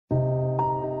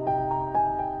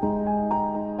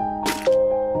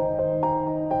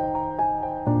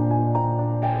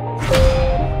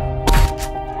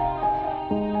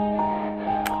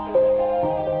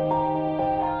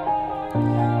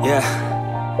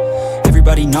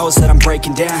Everybody knows that I'm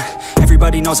breaking down.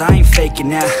 Everybody knows I ain't faking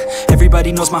now.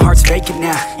 Everybody knows my heart's vacant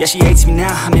now. Yeah, she hates me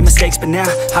now, I made mistakes, but now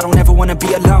I don't ever wanna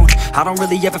be alone. I don't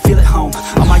really ever feel at home.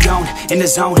 On my own, in the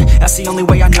zone, that's the only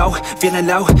way I know. Feeling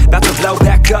low, about to blow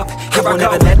back up. Here I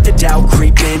never let the doubt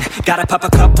creep in. Gotta pop a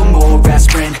couple more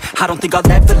aspirin. I don't think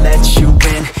I'll ever let you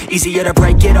in. Easier to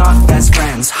break it off best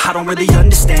friends. I don't really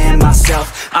understand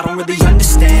myself. I don't really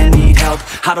understand, need help.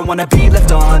 I don't wanna be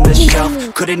left on the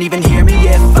shelf. Couldn't even hear me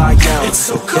if I yelled. It's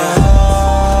so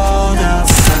cold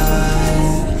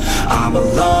outside, I'm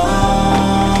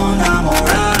alone, I'm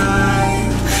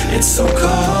alright. It's so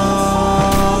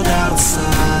cold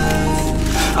outside,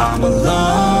 I'm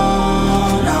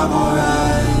alone, I'm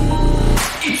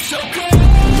alright. It's so cold.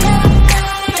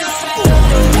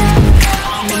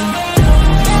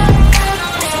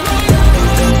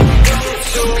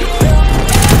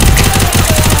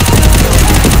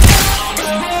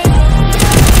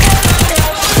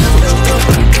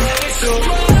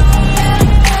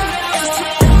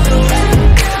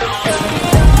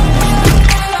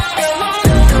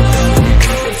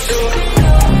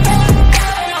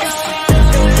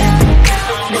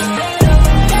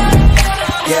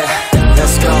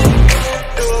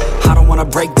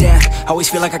 Break down, always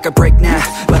feel like I could break now,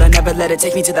 but I never let it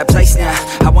take me to that place now.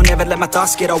 I won't ever let my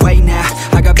thoughts get away now.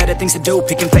 I got better things to do,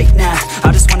 picking fake now.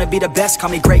 I just wanna be the best, call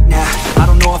me great now. I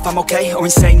don't know if I'm okay or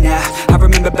insane now. I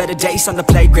remember better days on the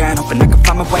playground, hoping I can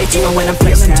find my way. Even when I'm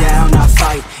feeling down, I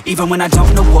fight. Even when I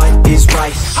don't know what is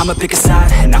right, I'ma pick a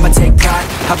side and I'ma take pride.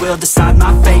 I will decide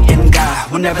my fate and I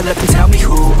will never let them tell me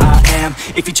who I am.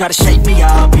 If you try to shake me,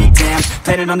 I'll be damned.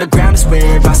 Planet on the ground is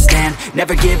where I stand.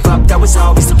 Never give up, that was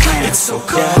always the plan. It's so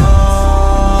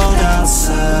cold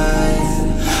outside,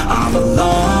 I'm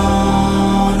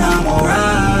alone, I'm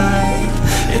alright.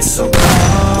 It's so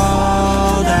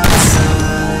cold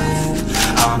outside,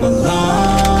 I'm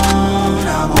alone,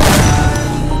 I'm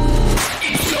alright.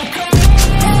 It's so cold.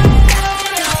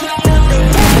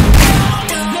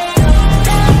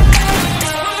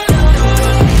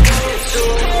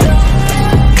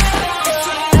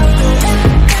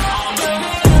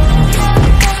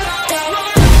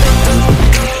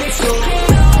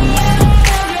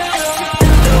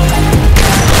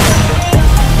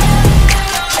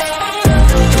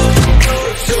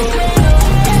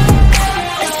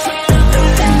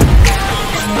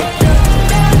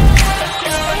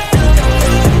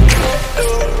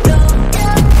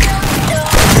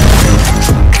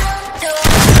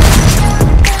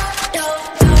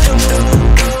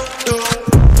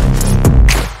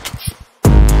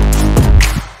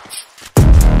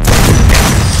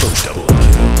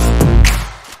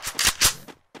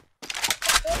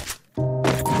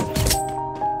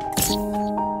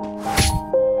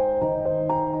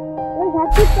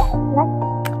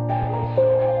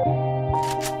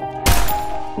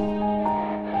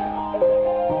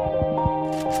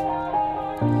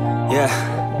 Yeah,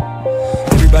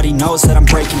 everybody knows that I'm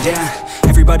breaking down.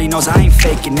 Everybody knows I ain't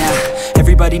faking now.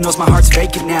 Everybody knows my heart's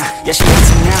vacant now. Yeah, she hates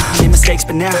me now, I made mistakes,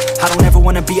 but now I don't ever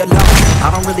wanna be alone.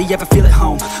 I don't really ever feel at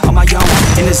home. On my own,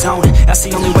 in the zone, that's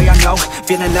the only way I know.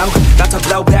 Feeling low, about to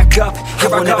blow back up.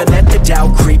 Here I never let the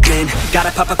doubt creep in.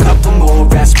 Gotta pop a couple more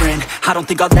aspirin. I don't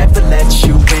think I'll ever let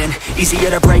you in. Easier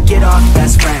to break it off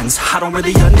best friends. I don't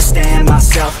really understand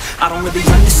myself. I don't really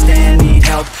understand, need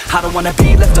help. I don't wanna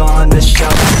be left on the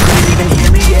shelf. Couldn't even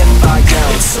hear me if I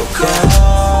yelled. It's so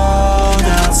cold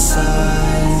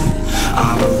outside,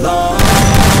 I'm alone,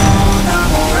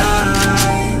 I'm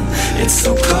alright. It's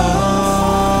so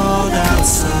cold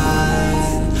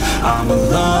outside, I'm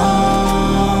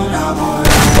alone, I'm alright.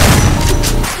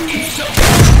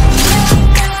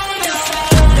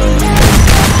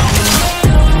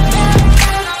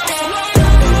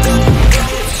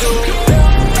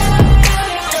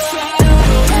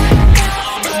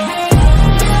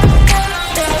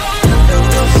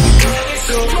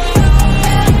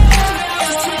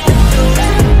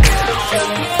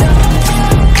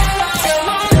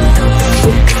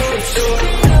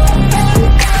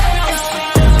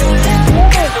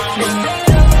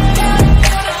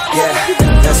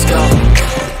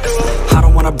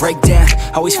 Break down,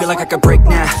 always feel like I could break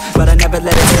now, but I never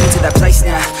let it take me to that place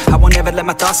now. I won't ever let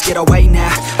my thoughts get away now.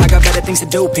 I got better things to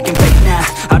do, picking fake now.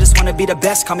 I just wanna be the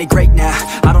best, call me great now.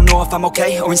 I don't know if I'm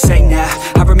okay or insane now.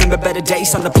 I remember better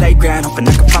days on the playground, hoping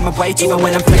I can find my way. Even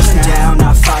when I'm feeling down,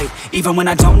 I fight. Even when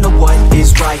I don't know what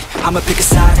is right, I'ma pick a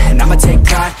side and I'ma take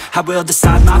pride. I will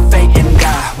decide my fate and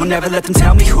I will never let them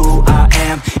tell me who I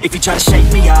am. If you try to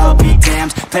shake me, I'll be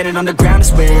damned. Planet on the ground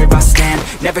is where I stand.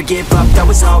 Never give up, that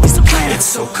was always the plan. It's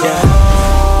so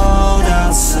cold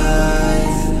outside,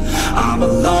 I'm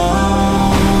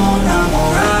alone, I'm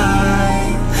alright.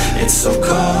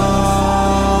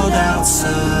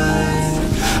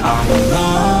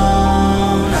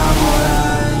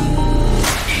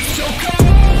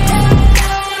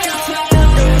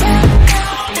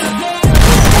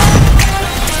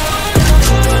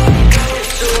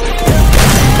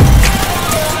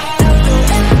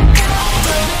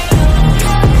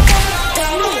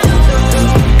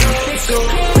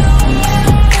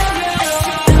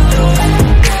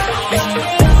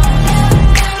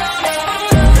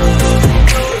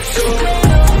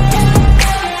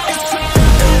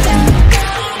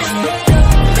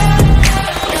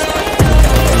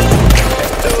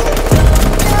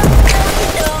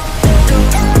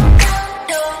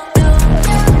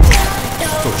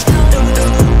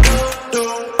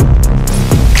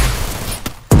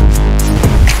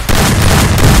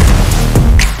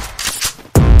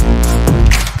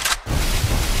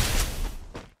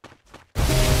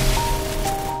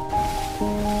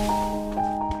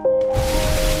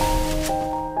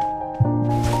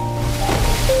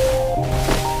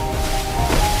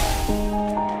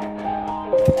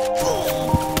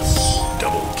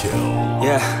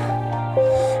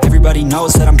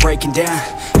 breaking down.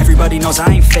 Everybody knows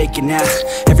I ain't faking now.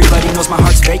 Everybody knows my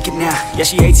heart's vacant now. Yeah,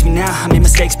 she hates me now, I made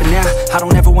mistakes but now I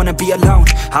don't ever wanna be alone.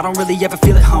 I don't really ever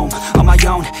feel at home. On my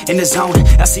own, in the zone,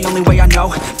 that's the only way I know.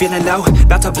 Feeling low,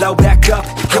 about to blow back up.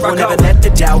 I won't ever let the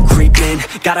doubt creep in.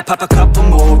 Gotta pop a couple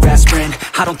more aspirin.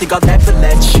 I don't think I'll ever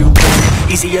let you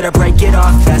in. Easier to break it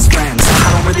off as friends.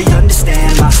 I don't really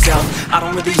understand myself. I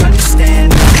don't really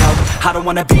understand help. I don't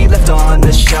wanna be left on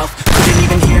the shelf. Couldn't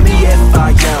even hear me if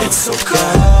I yelled. It's so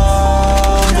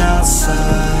cold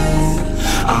outside,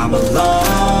 I'm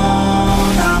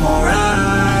alone, I'm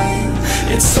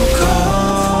alright. It's so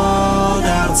cold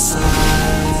outside,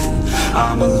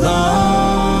 I'm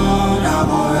alone, I'm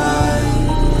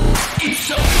alright. It's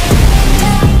so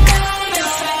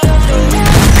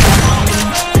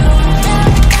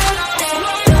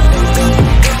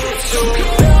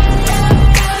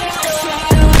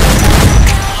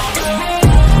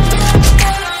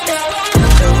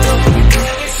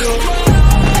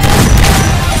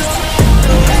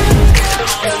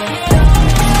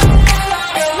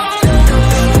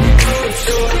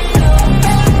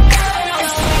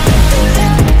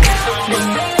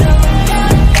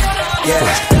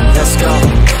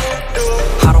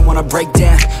break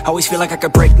down, always feel like I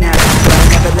could break now, but I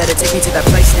never let it take me to that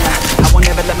place now. I won't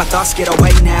ever let my thoughts get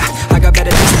away now. I got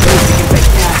better things to do, thinking fake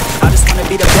now. I just wanna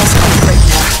be the best, call me great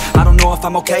now. I don't know if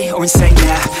I'm okay or insane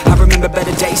now. I remember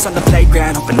better days on the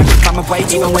playground, hoping I can find my way.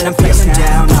 Even when I'm feeling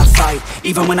down, I fight.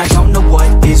 Even when I don't know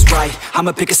what is right,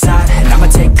 I'ma pick a side and I'ma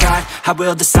take pride. I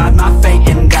will decide my fate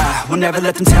and I will never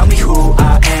let them tell me who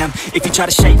I am. If you try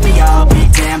to shake me, I'll be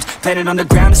damned. Planet on the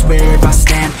ground is where I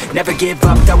stand. Never give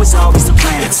up, that was always the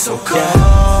plan. It's so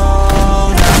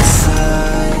cold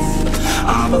outside,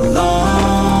 I'm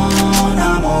alone,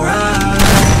 I'm alright.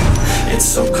 It's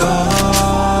so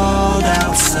cold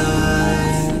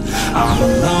outside, I'm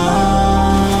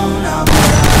alone, I'm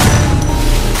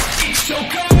alright. It's so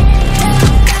cold.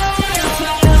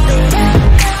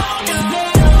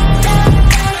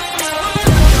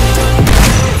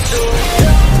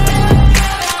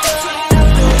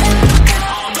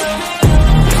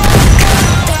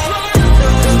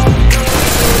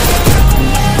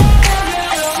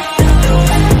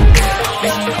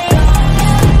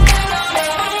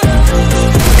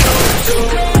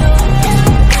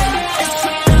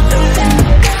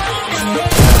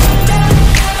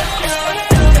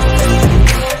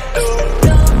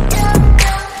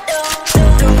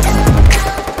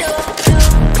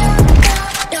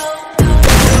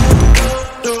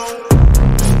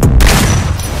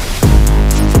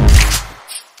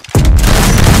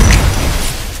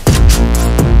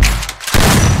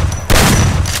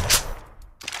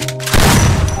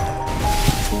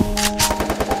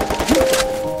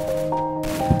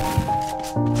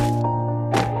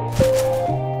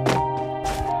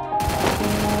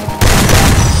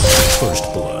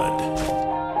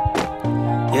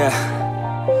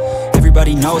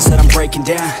 Everybody knows that I'm breaking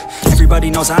down. Everybody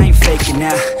knows I ain't faking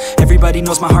now. Everybody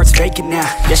knows my heart's vacant now.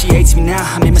 Yeah, she hates me now,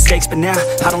 I made mistakes but now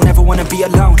I don't ever wanna be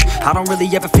alone. I don't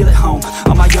really ever feel at home.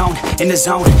 On my own, in the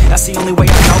zone, that's the only way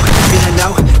I know. Feeling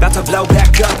low, about to blow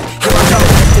back up. Here I go,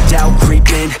 let the doubt creep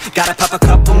in. Gotta pop a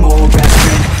couple more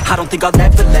aspirin. I don't think I'll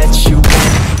ever let you in.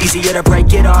 Easier to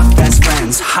break it off as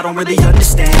friends. I don't really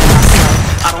understand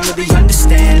myself. I don't really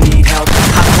understand, need help.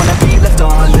 I don't wanna be left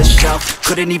on the shelf.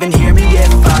 Couldn't even hear me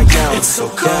if I yelled. It's so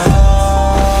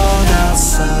cold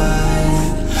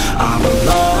outside, I'm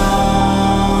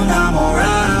alone, I'm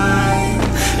alright.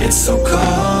 It's so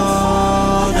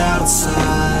cold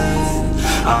outside,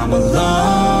 I'm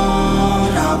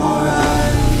alone, I'm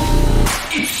alright.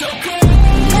 It's so cold.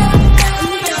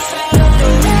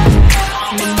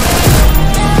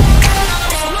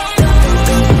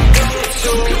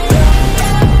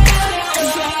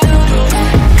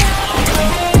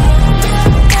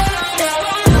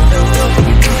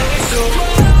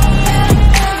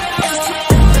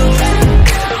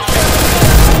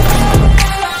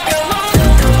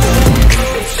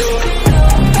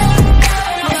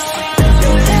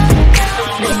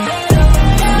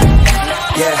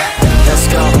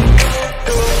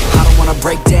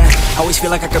 Break down, always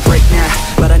feel like I could break now,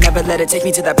 but I never let it take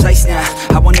me to that place now.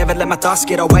 I won't ever let my thoughts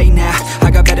get away now. I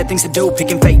got better things to do,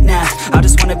 picking fate now. I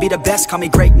just wanna be the best, call me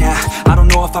great now. I don't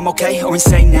know if I'm okay or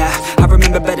insane now. I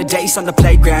remember better days on the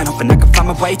playground, hoping I can find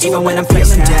my way. Even when I'm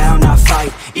feeling down, I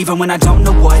fight. Even when I don't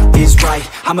know what is right,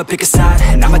 I'ma pick a side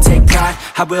and I'ma take pride.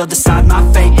 I will decide my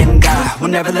fate and I will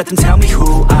never let them tell me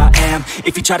who I am.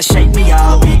 If you try to shake me,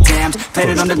 I'll be damned.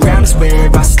 Planet on the ground is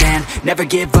where I stand. Never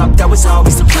give up, that was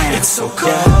always the plan. It's so cold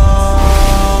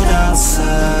outside,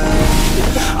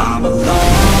 I'm alone,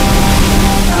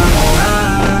 I'm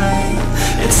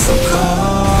alright. It's so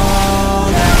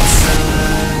cold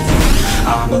outside,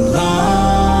 I'm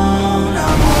alone,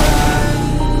 I'm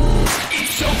alright.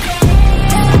 It's so cold.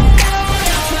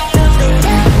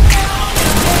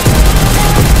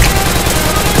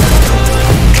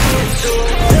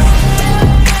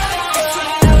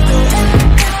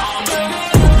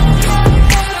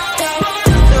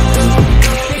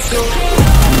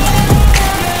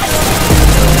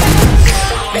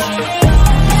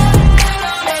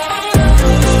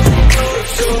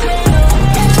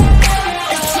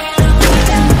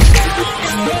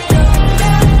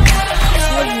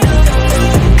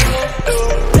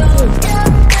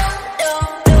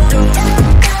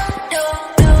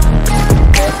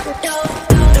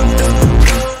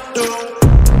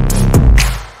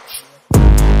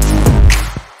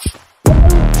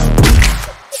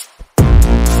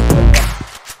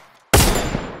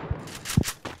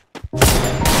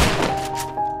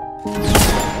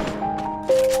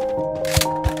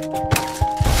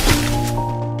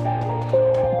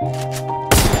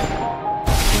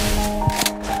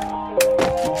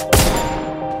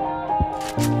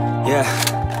 Yeah,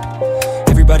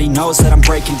 everybody knows that I'm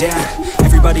breaking down.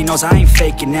 Everybody knows I ain't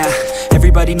faking now.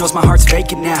 Everybody knows my heart's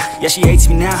vacant now. Yeah, she hates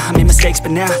me now, I made mistakes,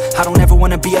 but now I don't ever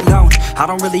wanna be alone. I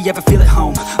don't really ever feel at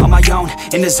home, on my own,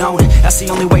 in the zone. That's the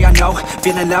only way I know,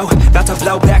 feeling low, about to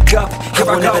blow back up. Here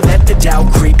I won't ever let the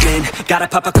doubt creep in. Gotta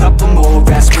pop a couple more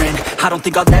aspirin. I don't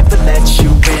think I'll ever let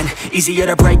you in. Easier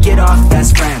to break it off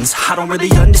best friends. I don't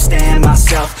really understand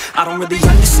myself, I don't really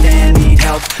understand, need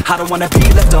help. I don't wanna be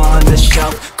left on the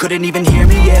shelf. Couldn't even hear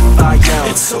me if I yelled.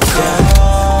 It's so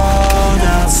cold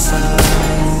outside,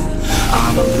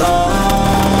 I'm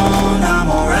alone, I'm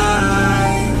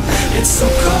alright. It's so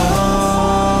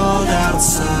cold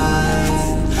outside,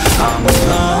 I'm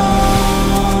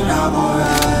alone, I'm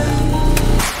alright.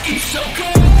 It's so cold.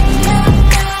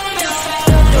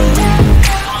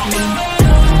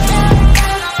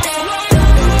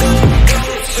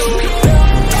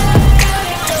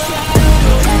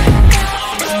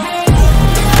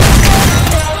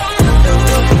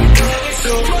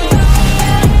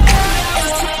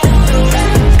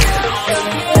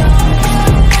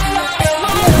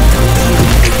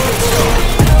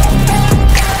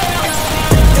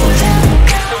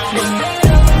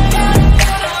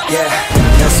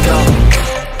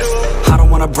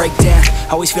 Break down,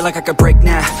 always feel like I could break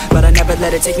now, but I never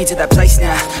let it take me to that place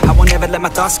now. I won't ever let my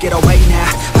thoughts get away now.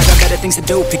 I got better things to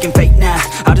do, picking fate now.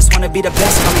 I just wanna be the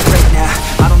best, call me great now.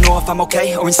 I don't know if I'm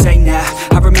okay or insane now.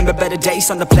 I remember better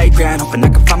days on the playground, hoping I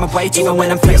can find my way to even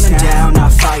when I'm feeling down, I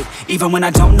fight, even when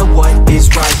I don't know what is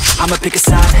right. I'ma pick a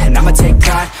side, and I'ma take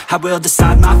pride. I will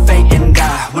decide my fate, and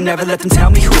I will never let them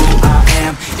tell me who I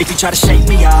am. If you try to shake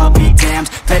me, I'll be damned.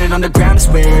 Planet on the ground is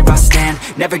where I stand.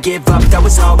 Never give up, that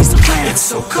was always the plan. It's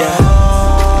so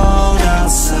cold